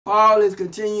Paul is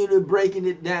continually breaking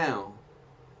it down.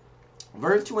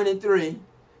 Verse 23,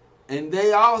 and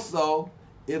they also,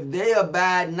 if they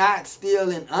abide not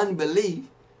still in unbelief,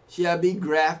 shall be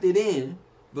grafted in,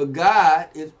 but God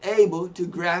is able to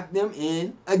graft them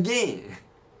in again.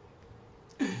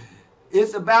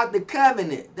 It's about the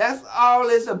covenant. That's all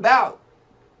it's about.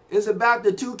 It's about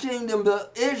the two kingdoms of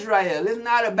Israel. It's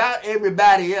not about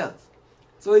everybody else.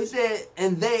 So he said,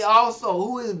 and they also.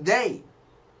 Who is they?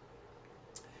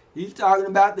 He's talking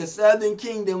about the southern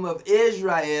kingdom of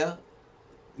Israel,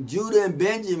 Judah and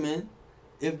Benjamin.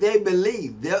 If they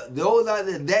believe, those are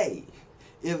the they.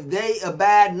 If they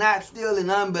abide not still in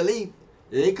unbelief,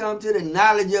 they come to the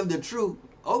knowledge of the truth.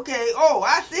 Okay, oh,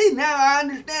 I see now, I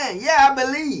understand. Yeah, I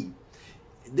believe.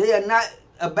 They are not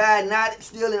abide not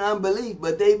still in unbelief,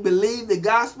 but they believe the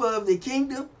gospel of the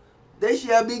kingdom, they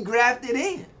shall be grafted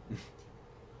in.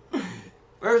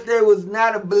 First they was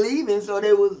not a believing, so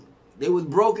they was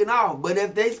broken off. But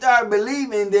if they start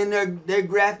believing, then they're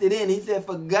grafted in. He said,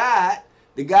 for God,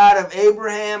 the God of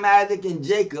Abraham, Isaac, and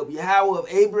Jacob, Yahawah of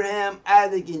Abraham,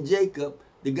 Isaac, and Jacob,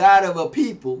 the God of a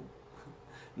people,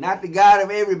 not the God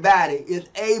of everybody, is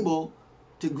able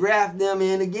to graft them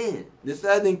in again. The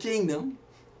southern kingdom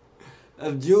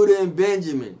of Judah and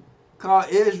Benjamin, called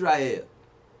Israel.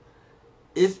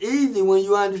 It's easy when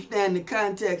you understand the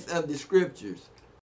context of the scriptures.